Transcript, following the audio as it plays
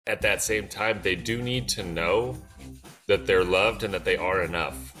at that same time, they do need to know that they're loved and that they are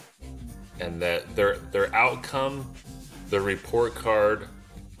enough, and that their outcome, the report card,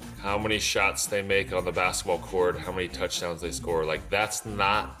 how many shots they make on the basketball court, how many touchdowns they score, like that's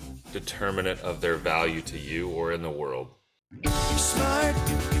not determinant of their value to you or in the world. Smart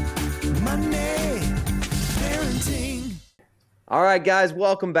money parenting. All right, guys,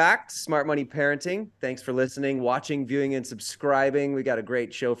 welcome back to Smart Money Parenting. Thanks for listening, watching, viewing, and subscribing. We got a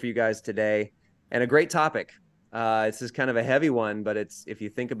great show for you guys today and a great topic. This is kind of a heavy one, but it's, if you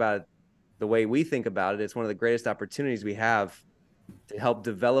think about it the way we think about it, it's one of the greatest opportunities we have to help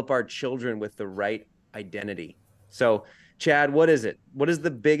develop our children with the right identity. So, Chad, what is it? What is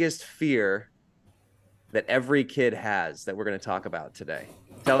the biggest fear that every kid has that we're going to talk about today?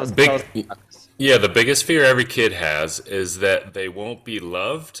 Tell us Big, about this. yeah, the biggest fear every kid has is that they won't be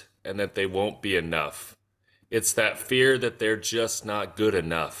loved and that they won't be enough. It's that fear that they're just not good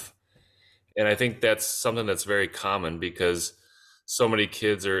enough. And I think that's something that's very common because so many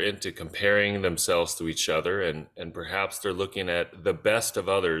kids are into comparing themselves to each other, and perhaps they're looking at the best of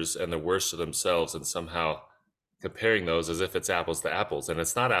others and the worst of themselves and somehow comparing those as if it's apples to apples, and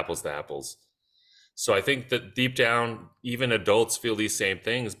it's not apples to apples. So I think that deep down, even adults feel these same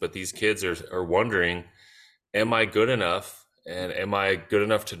things, but these kids are wondering, am I good enough? And am I good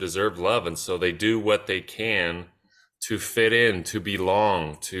enough to deserve love? And so they do what they can to fit in, to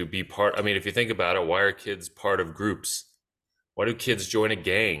belong, to be part. I mean, if you think about it, why are kids part of groups? Why do kids join a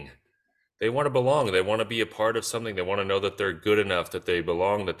gang? They want to belong. They want to be a part of something. They want to know that they're good enough, that they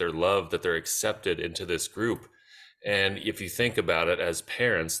belong, that they're loved, that they're accepted into this group. And if you think about it as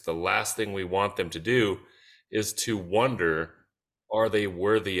parents, the last thing we want them to do is to wonder, are they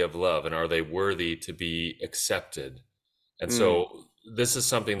worthy of love and are they worthy to be accepted? And Mm. so this is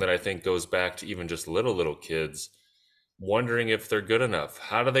something that I think goes back to even just little kids wondering if they're good enough.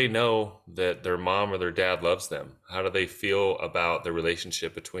 How do they know that their mom or their dad loves them? How do they feel about the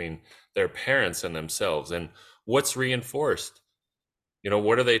relationship between their parents and themselves? And what's reinforced?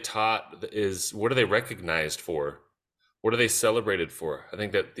 What are they taught, is what are they recognized for? What are they celebrated for? I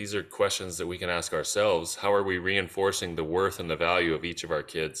think that these are questions that we can ask ourselves. How are we reinforcing the worth and the value of each of our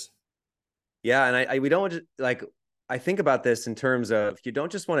kids? Yeah, and we don't like, I think about this in terms of, you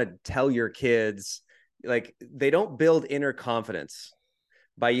don't just want to tell your kids, like, they don't build inner confidence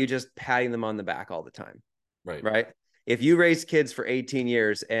by you just patting them on the back all the time, Right. right? If you raise kids for 18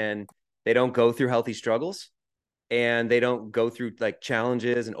 years and they don't go through healthy struggles and they don't go through like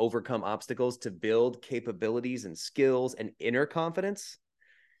challenges and overcome obstacles to build capabilities and skills and inner confidence,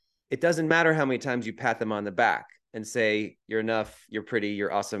 it doesn't matter how many times you pat them on the back and say, you're enough, you're pretty,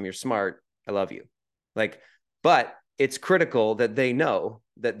 you're awesome, you're smart, I love you. Like, but it's critical that they know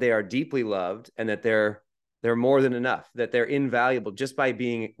that they are deeply loved and that they're more than enough, that they're invaluable just by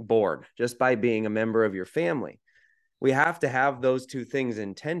being born, just by being a member of your family. We have to have those two things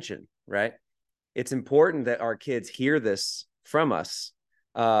in tension, right? It's important that our kids hear this from us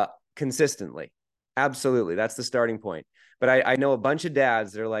consistently. Absolutely. That's the starting point. But I know a bunch of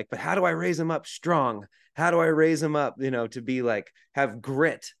dads that are like, but how do I raise them up strong? How do I raise them up, to be like, have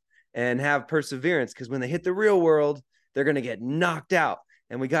grit and have perseverance? Because when they hit the real world, they're going to get knocked out.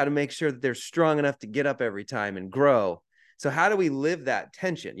 And we got to make sure that they're strong enough to get up every time and grow. So, how do we live that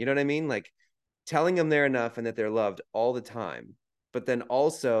tension? You know what I mean? Like telling them they're enough and that they're loved all the time, but then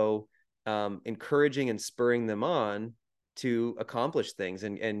also encouraging and spurring them on to accomplish things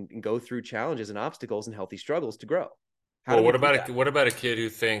and go through challenges and obstacles and healthy struggles to grow. How Well, do we what do about that? a kid who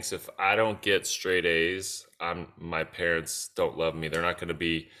thinks if I don't get straight A's, my parents don't love me. They're not going to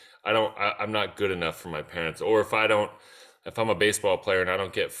be. I'm not good enough for my parents. Or if I'm a baseball player and I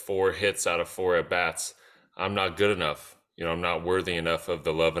don't get 4 hits out of 4 at bats, I'm not good enough. I'm not worthy enough of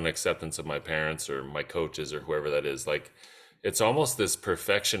the love and acceptance of my parents or my coaches or whoever that is. Like, it's almost this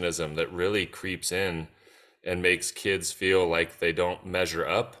perfectionism that really creeps in and makes kids feel like they don't measure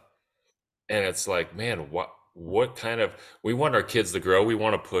up. And it's like, man, what kind of, we want our kids to grow, we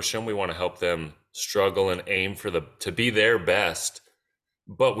want to push them, we want to help them struggle and aim for the to be their best,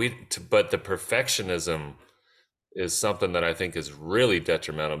 but the perfectionism is something that I think is really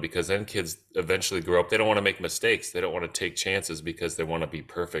detrimental, because then kids eventually grow up, they don't want to make mistakes, they don't want to take chances because they want to be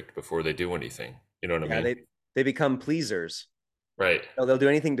perfect before they do anything. You know what I Yeah, mean? they become pleasers. Right. They'll do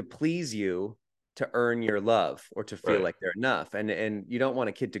anything to please you to earn your love or to feel Right. like they're enough. And you don't want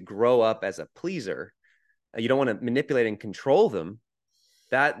a kid to grow up as a pleaser. You don't want to manipulate and control them.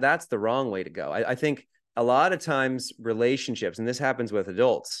 That's the wrong way to go. I think a lot of times relationships, and this happens with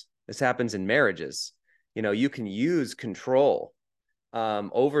adults, this happens in marriages. You can use control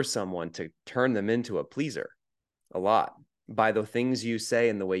over someone to turn them into a pleaser a lot. by the things you say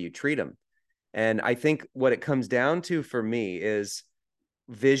and the way you treat them. And I think what it comes down to for me is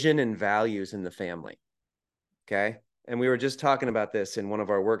vision and values in the family. Okay. And we were just talking about this in one of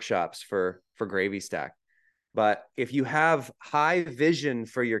our workshops for Gravy Stack. But if you have high vision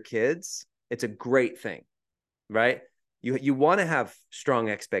for your kids, it's a great thing, right? You want to have strong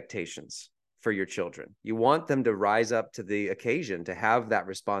expectations for your children. You want them to rise up to the occasion, to have that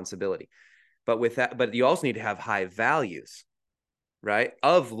responsibility. But you also need to have high values, right?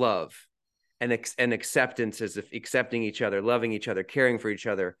 Of love and acceptance, as if accepting each other, loving each other, caring for each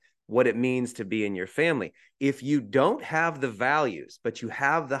other, what it means to be in your family. If you don't have the values, but you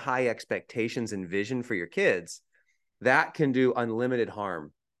have the high expectations and vision for your kids, that can do unlimited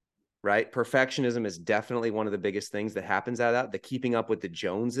harm, right? Perfectionism is definitely one of the biggest things that happens out of that. The keeping up with the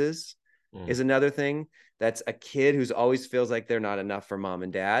Joneses is another thing. That's a kid who's always feels like they're not enough for mom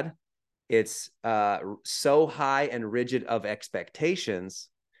and dad. It's so high and rigid of expectations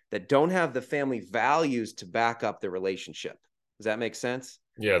that don't have the family values to back up the relationship. Does that make sense?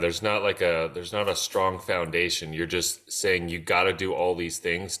 Yeah, there's not a strong foundation. You're just saying you got to do all these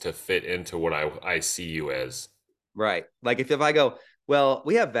things to fit into what I see you as. Right. Like if I go, well,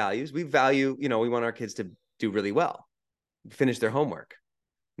 we have values. We value, we want our kids to do really well, finish their homework,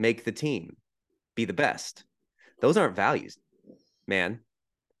 make the team, be the best. Those aren't values, man.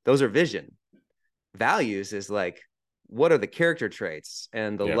 Those are vision. Values is like, what are the character traits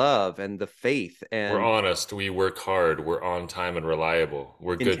and the love and the faith, and we're honest, we work hard, we're on time and reliable,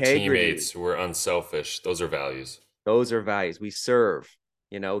 we're good integrity. teammates, we're unselfish. Those are values. Those are values. We serve,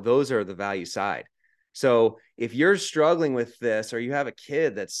 those are the value side. So if you're struggling with this, or you have a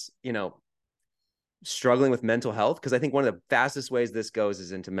kid that's, struggling with mental health, because I think one of the fastest ways this goes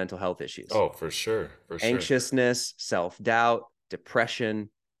is into mental health issues. Oh, for sure. Anxiousness, self-doubt, depression,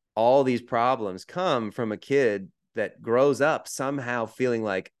 all these problems come from a kid that grows up somehow feeling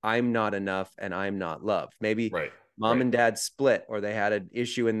like I'm not enough and I'm not loved. Maybe mom and dad split, or they had an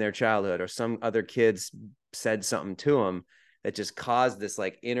issue in their childhood, or some other kids said something to them that just caused this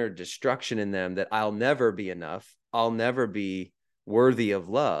like inner destruction in them, that I'll never be enough. I'll never be worthy of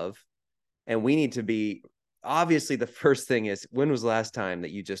love. And we need to be, obviously the first thing is, when was the last time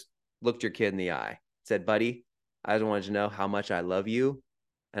that you just looked your kid in the eye, said, buddy, I just wanted you to know how much I love you.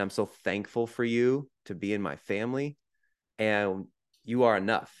 And I'm so thankful for you to be in my family. And you are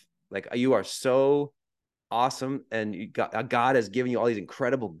enough. Like, you are so awesome. And God has given you all these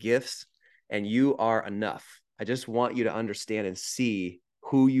incredible gifts, and you are enough. I just want you to understand and see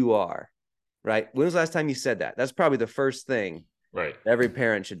who you are, right? When was the last time you said that? That's probably the first thing every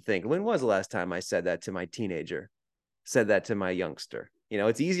parent should think. When was the last time I said that to my teenager, said that to my youngster?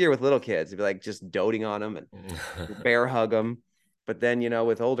 It's easier with little kids to be like just doting on them and bear hug them. But then,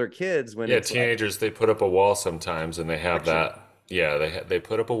 with older kids, when it's teenagers, they put up a wall sometimes, and they have that. Yeah, they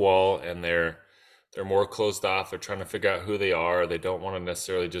put up a wall, and they're more closed off. They're trying to figure out who they are. They don't want to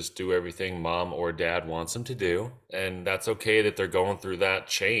necessarily just do everything mom or dad wants them to do. And that's okay that they're going through that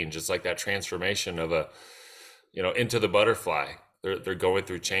change. It's like that transformation of into the butterfly. They're going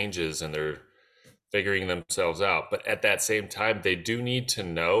through changes, and they're figuring themselves out. But at that same time, they do need to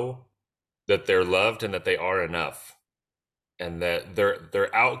know that they're loved and that they are enough. And that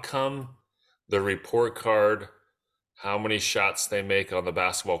their outcome, the report card, how many shots they make on the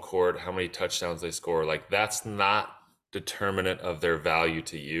basketball court, how many touchdowns they score, like that's not determinant of their value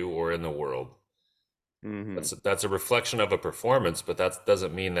to you or in the world. Mm-hmm. That's a reflection of a performance, but that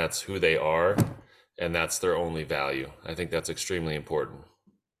doesn't mean that's who they are and that's their only value. I think that's extremely important.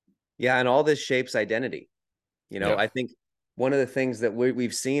 Yeah, and all this shapes identity. I think one of the things that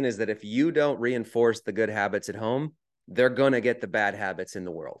we've seen is that if you don't reinforce the good habits at home, they're going to get the bad habits in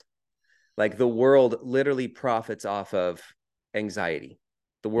the world. Like, the world literally profits off of anxiety.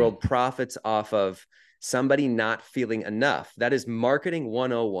 The world profits off of somebody not feeling enough. That is marketing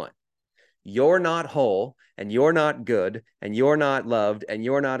 101. You're not whole, and you're not good, and you're not loved, and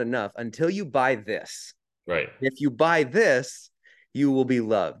you're not enough until you buy this. Right. If you buy this, you will be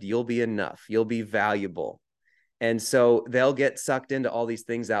loved. You'll be enough. You'll be valuable. And so they'll get sucked into all these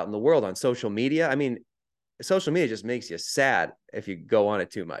things out in the world on social media. I mean, social media just makes you sad if you go on it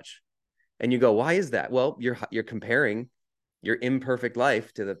too much. And you go, why is that? Well, you're comparing your imperfect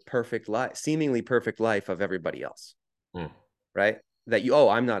life to the perfect life, seemingly perfect life of everybody else. Right? That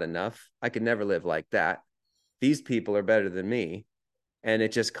I'm not enough. I could never live like that. These people are better than me. And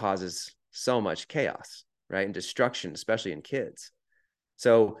it just causes so much chaos, right? And destruction, especially in kids.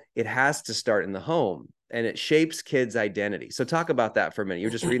 So it has to start in the home, and it shapes kids' identity. So talk about that for a minute.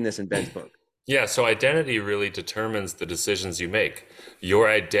 You're just reading this in Ben's book. Yeah, so identity really determines the decisions you make. Your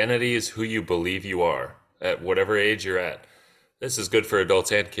identity is who you believe you are at whatever age you're at. This is good for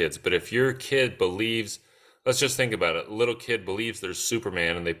adults and kids, but if your kid believes, let's just think about it. A little kid believes there's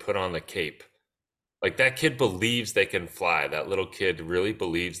Superman and they put on the cape. Like that kid believes they can fly. That little kid really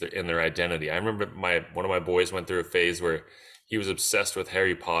believes they're in their identity. I remember one of my boys went through a phase where he was obsessed with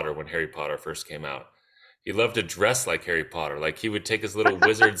Harry Potter when Harry Potter first came out. He loved to dress like Harry Potter. Like he would take his little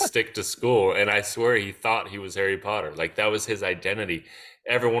wizard stick to school, and I swear he thought he was Harry Potter. Like that was his identity.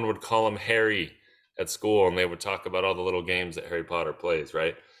 Everyone would call him Harry at school, and they would talk about all the little games that Harry Potter plays,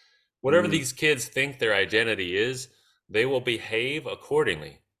 right? Whatever Mm, these kids think their identity is, they will behave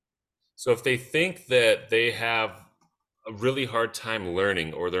accordingly. So if they think that they have a really hard time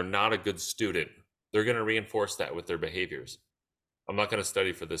learning or they're not a good student, they're going to reinforce that with their behaviors. I'm not going to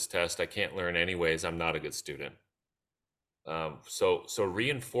study for this test. I can't learn anyways. I'm not a good student. So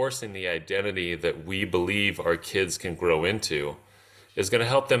reinforcing the identity that we believe our kids can grow into is going to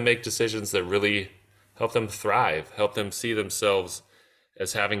help them make decisions that really help them thrive, help them see themselves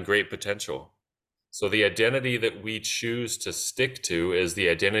as having great potential. So the identity that we choose to stick to is the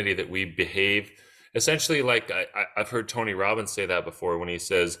identity that we behave. Essentially, like I've heard Tony Robbins say that before when he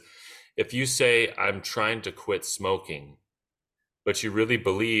says, if you say, I'm trying to quit smoking, but you really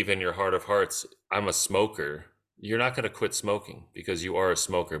believe in your heart of hearts, I'm a smoker, you're not going to quit smoking because you are a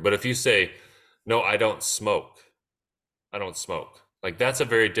smoker. But if you say, no, I don't smoke, I don't smoke, like that's a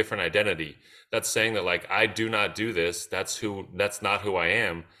very different identity. That's saying that like, I do not do this. That's not who I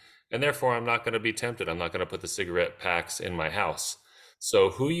am. And therefore I'm not going to be tempted. I'm not going to put the cigarette packs in my house.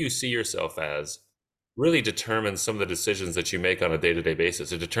 So who you see yourself as really determines some of the decisions that you make on a day-to-day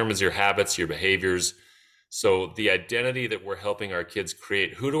basis. It determines your habits, your behaviors. So the identity that we're helping our kids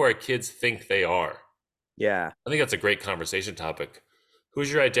create, who do our kids think they are? yeah. I think that's a great conversation topic.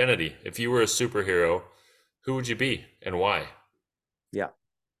 Who's your identity? If you were a superhero, who would you be and why? Yeah.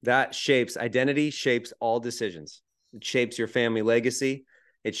 That shapes identity, shapes all decisions. It shapes your family legacy.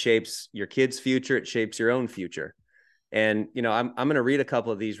 It shapes your kids' future. It shapes your own future. And, I'm going to read a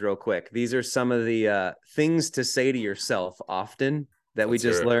couple of these real quick. These are some of the things to say to yourself often that we Let's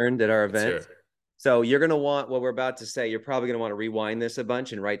hear just it. learned at our Let's hear event. it. So you're going to want what we're about to say. You're probably going to want to rewind this a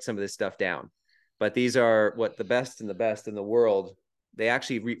bunch and write some of this stuff down. But these are what the best in the world. They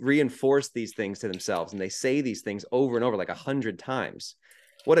actually reinforce these things to themselves, and they say these things over and over like 100 times.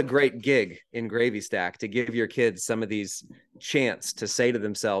 What a great gig in Gravy Stack to give your kids some of these chants to say to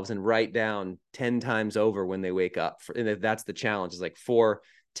themselves and write down 10 times over when they wake up. And that's the challenge, is like for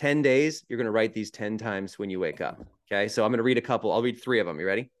 10 days, you're going to write these 10 times when you wake up. Okay. So I'm going to read a couple. I'll read 3 of them. You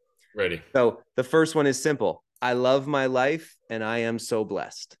ready? Ready. So the first one is simple. I love my life and I am so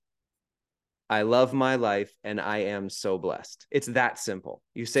blessed. I love my life and I am so blessed. It's that simple.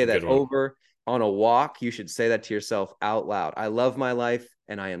 You say that over on a walk. You should say that to yourself out loud. I love my life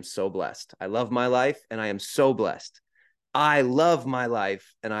and I am so blessed. I love my life and I am so blessed. I love my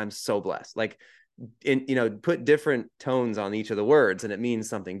life and I'm so blessed. Like, put different tones on each of the words and it means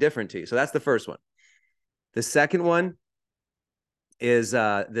something different to you. So that's the first one. The second one is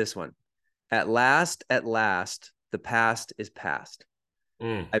this one. At last, the past is past.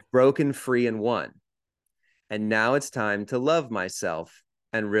 I've broken free and won. And now it's time to love myself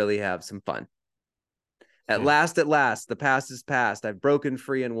and really have some fun. At last, the past is past. I've broken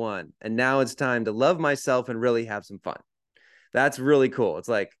free and won. And now it's time to love myself and really have some fun. That's really cool. It's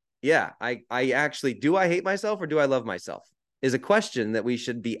like, yeah, I actually, do I hate myself or do I love myself? Is a question that we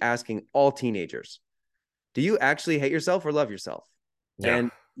should be asking all teenagers. Do you actually hate yourself or love yourself? Yeah.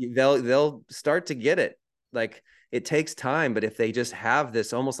 And they'll start to get it. Like, it takes time, but if they just have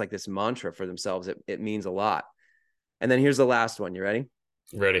this almost like this mantra for themselves, it means a lot. And then here's the last one. You ready?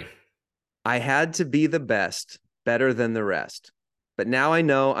 Ready. I had to be the best, better than the rest. But now I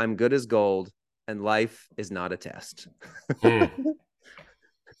know I'm good as gold and life is not a test.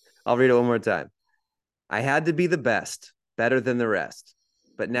 I'll read it one more time. I had to be the best, better than the rest.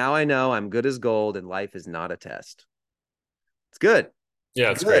 But now I know I'm good as gold and life is not a test. It's good.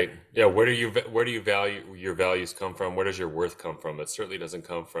 Yeah, it's great. Yeah, where do you value your values come from? Where does your worth come from? It certainly doesn't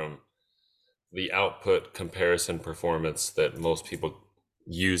come from the output comparison performance that most people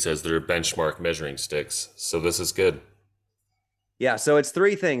use as their benchmark measuring sticks. So this is good. Yeah, so it's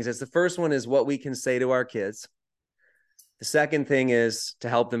 3 things. It's the first one is what we can say to our kids. The second thing is to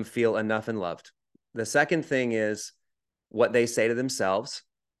help them feel enough and loved. The second thing is what they say to themselves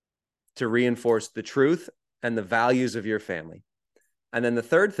to reinforce the truth and the values of your family. And then the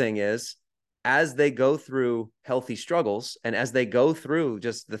third thing is, as they go through healthy struggles and as they go through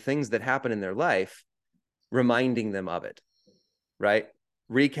just the things that happen in their life, reminding them of it, right?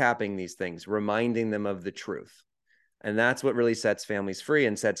 Recapping these things, reminding them of the truth. And that's what really sets families free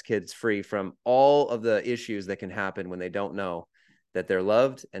and sets kids free from all of the issues that can happen when they don't know that they're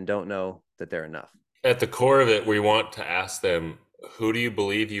loved and don't know that they're enough. At the core of it, we want to ask them, who do you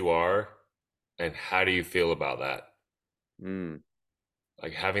believe you are and how do you feel about that?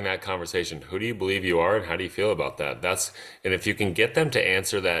 Like having that conversation, who do you believe you are and how do you feel about that? And if you can get them to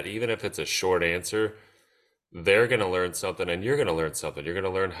answer that, even if it's a short answer, they're going to learn something and you're going to learn something. You're going to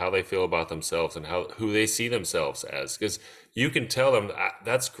learn how they feel about themselves and who they see themselves as. Because you can tell them,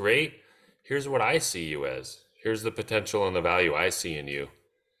 that's great. Here's what I see you as. Here's the potential and the value I see in you.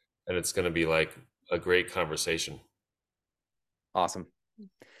 And it's going to be like a great conversation. Awesome.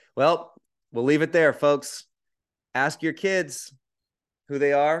 Well, we'll leave it there, folks. Ask your kids who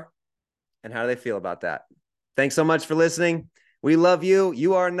they are and how do they feel about that. Thanks so much for listening. We love you.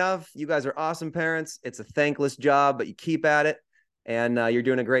 You are enough. You guys are awesome parents. It's a thankless job, but you keep at it. And you're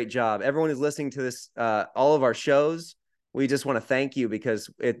doing a great job. Everyone who's listening to this, all of our shows, we just want to thank you because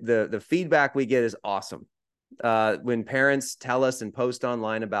the feedback we get is awesome. When parents tell us and post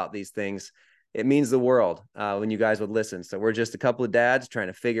online about these things, it means the world when you guys would listen. So we're just a couple of dads trying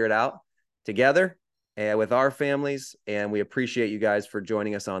to figure it out together and with our families. And we appreciate you guys for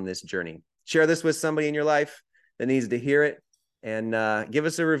joining us on this journey. Share this with somebody in your life that needs to hear it. And give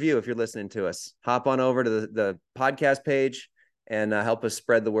us a review if you're listening to us. Hop on over to the podcast page and help us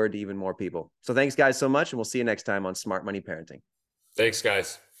spread the word to even more people. So thanks, guys, so much. And we'll see you next time on Smart Money Parenting. Thanks,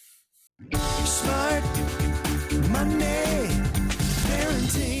 guys. Smart Money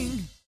Parenting.